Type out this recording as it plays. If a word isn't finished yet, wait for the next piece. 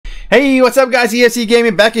Hey, what's up guys? EFC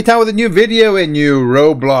Gaming back in town with a new video, a new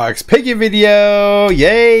Roblox Piggy video.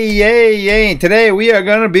 Yay, yay, yay. Today we are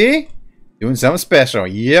going to be doing something special.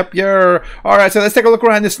 Yep, Alright, so let's take a look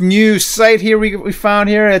around this new site here we found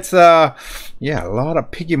here. It's, yeah, a lot of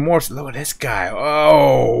Piggy morphs. Look at this guy.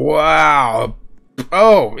 Oh, wow.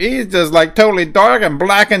 Oh, he's just like totally dark and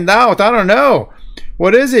blackened out. I don't know.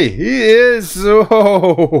 What is he? He is,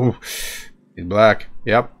 oh, he's black.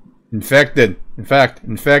 Yep. Infected. In fact,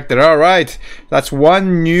 infected. Alright. That's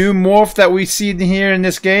one new morph that we see here in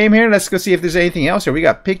this game here. Let's go see if there's anything else here. We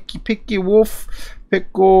got Picky Wolf,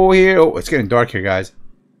 Pickle here. Oh, it's getting dark here, guys.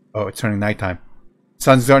 Oh, it's turning nighttime.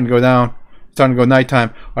 Sun's starting to go down. It's starting to go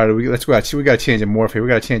nighttime. Alright, let's go out. See, we gotta change the morph here. We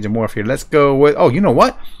gotta change the morph here. Let's go with, oh, you know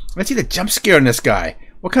what? Let's see the jump scare in this guy.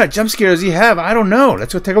 What kind of jump scare does he have? I don't know.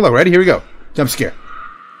 Let's go take a look. Ready? Here we go. Jump scare.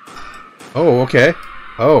 Oh, okay.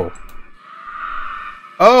 Oh.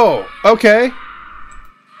 Oh, okay.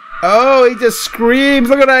 Oh, he just screams.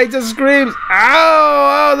 Look at that. He just screams.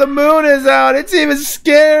 Ow! Oh, the moon is out. It's even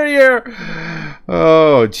scarier.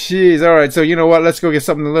 Oh, jeez. All right. So, you know what? Let's go get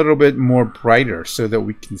something a little bit more brighter so that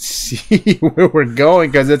we can see where we're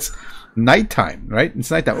going because it's nighttime, right?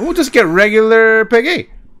 It's nighttime. We'll just get regular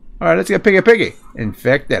Piggy. All right. Let's get Piggy.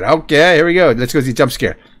 Infected. Okay. Here we go. Let's go see jump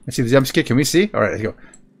scare. Let's see the jump scare. Can we see? All right. Let's go.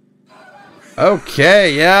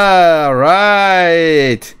 Okay, yeah,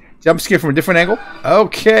 right. Jump scare from a different angle.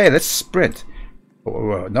 Okay, let's sprint.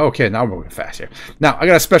 Oh, no, okay, now we're moving fast here. Now, I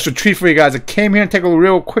got a special treat for you guys. I came here and take a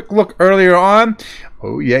real quick look earlier on.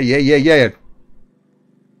 Oh, yeah.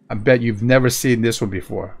 I bet you've never seen this one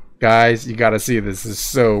before. Guys, you got to see this. This is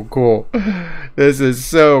so cool. This is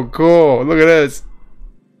so cool. Look at this.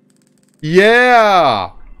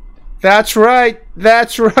 Yeah. That's right.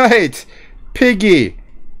 That's right. Piggy.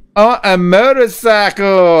 On a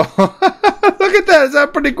motorcycle. Look at that. Is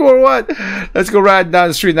that pretty cool or what? Let's go riding down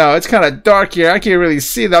the street now. It's kind of dark here. I can't really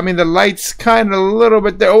see that. I mean, the light's kind of a little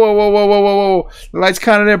bit there. Whoa. The light's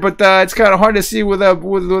kind of there, but it's kind of hard to see with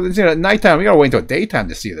you know, nighttime. We got to wait until daytime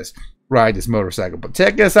to see this. Ride this motorcycle. But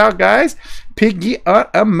check this out, guys. Piggy on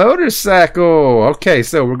a motorcycle. Okay,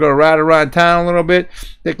 so we're going to ride around town a little bit.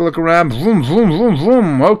 Take a look around.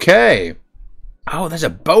 Vroom. Okay. Oh, there's a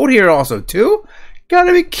boat here also, too.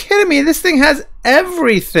 Gotta be kidding me. This thing has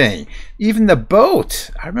everything. Even the boat.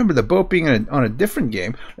 I remember the boat being on a different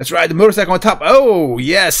game. Let's ride the motorcycle on top. Oh,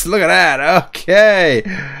 yes. Look at that. Okay.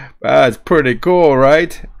 That's pretty cool,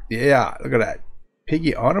 right? Yeah. Look at that.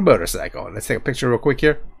 Piggy on a motorcycle. Let's take a picture real quick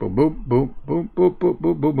here. Boom, boom, boom, boom, boom, boom, boom,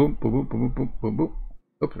 boom, boom, boom, boom, boom, boom, boom.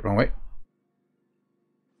 Oops, wrong way.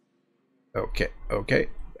 Okay.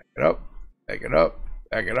 Back it up.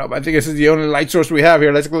 I think this is the only light source we have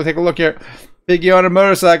here. Let's go take a look here. Piggy on a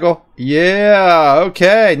motorcycle. Yeah,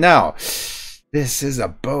 okay. Now, this is a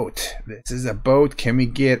boat. Can we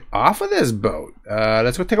get off of this boat?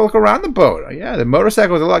 Let's go take a look around the boat. Yeah, the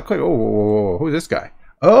motorcycle is a lot quicker. Oh, whoa. Who's this guy?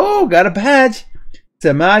 Oh, got a badge.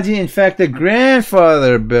 Samaji, in fact, the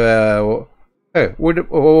grandfather. Hey, where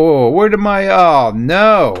did my... Oh,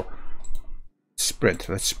 no. Sprint.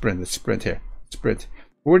 Let's sprint here. Sprint.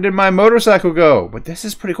 Where did my motorcycle go? But this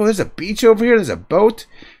is pretty cool. There's a beach over here. There's a boat.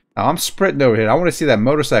 Now, I'm sprinting over here. I want to see that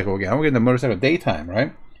motorcycle again. I want to get in the motorcycle daytime,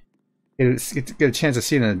 right? Get a chance to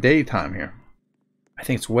see it in the daytime here. I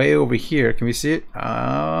think it's way over here. Can we see it?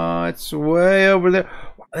 It's way over there.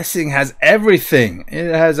 Wow, this thing has everything.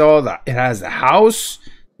 It has it has the house,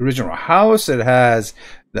 the original house. It has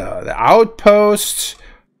the outpost.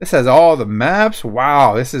 This has all the maps.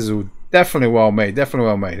 Wow, this is definitely well made.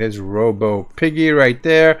 There's Robo Piggy right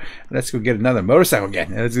there. Let's go get another motorcycle again.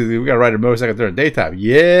 We gotta ride a motorcycle during the daytime.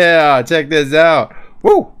 Yeah, check this out.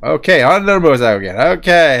 Woo! Okay, on another motorcycle again.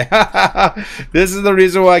 Okay. This is the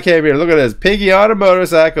reason why I came here. Look at this. Piggy on a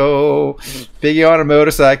motorcycle. Piggy on a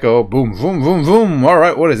motorcycle. Boom, boom, boom, boom.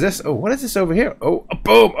 Alright, what is this? Oh, what is this over here? Oh,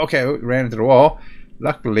 boom! Okay, we ran into the wall.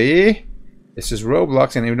 Luckily, this is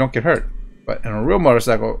Roblox and we don't get hurt. But in a real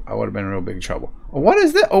motorcycle, I would have been in real big trouble. What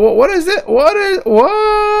is this? What is it? What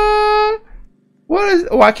is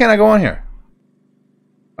why can't I go on here?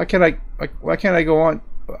 Why can't I go on?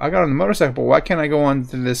 I got on the motorcycle, but why can't I go on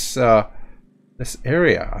to this this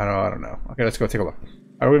area? I don't know. Okay, let's go take a look.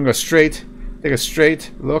 Alright, we're gonna go straight. Take a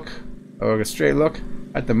straight look. Oh, a straight look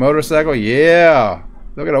at the motorcycle. Yeah.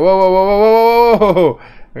 Look at it. Whoa.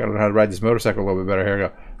 I gotta learn how to ride this motorcycle a little bit better. Here we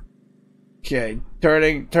go. Okay,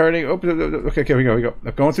 turning. Okay, here we go.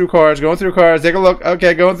 Going through cars. Take a look.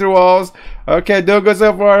 Okay, going through walls. Okay, doing good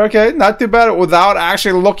so far. Okay, not too bad without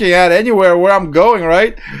actually looking at anywhere where I'm going,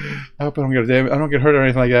 right? I hope I don't get hurt or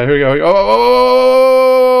anything like that. Here we go.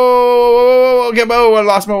 Oh, okay, oh, I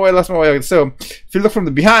lost my way, Okay, so if you look from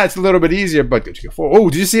the behind, it's a little bit easier, but oh,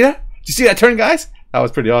 did you see that? Did you see that turn, guys? That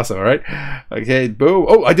was pretty awesome, all right? Okay, boom.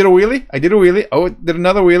 Oh, I did a wheelie. Oh, did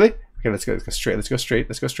another wheelie. Okay, let's go straight. Let's go straight.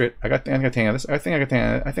 I got the hang of this. I think I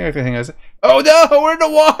can hang of this. Oh no, we're in the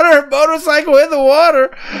water. Motorcycle in the water.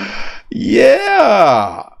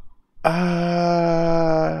 Yeah.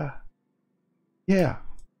 Yeah.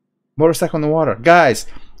 Motorcycle in the water. Guys,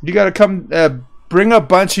 you gotta come bring a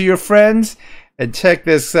bunch of your friends and check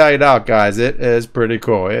this site out, guys. It is pretty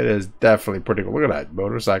cool. It is definitely pretty cool. Look at that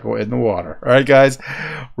motorcycle in the water. All right, guys.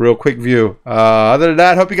 Real quick view. Other than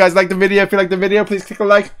that, hope you guys liked the video. If you liked the video, please click a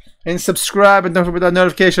like and subscribe, and don't forget that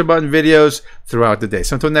notification button. Videos throughout the day.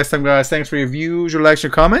 So until next time, guys, thanks for your views, your likes,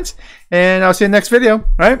 your comments, and I'll see you in the next video.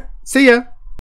 All right, see ya.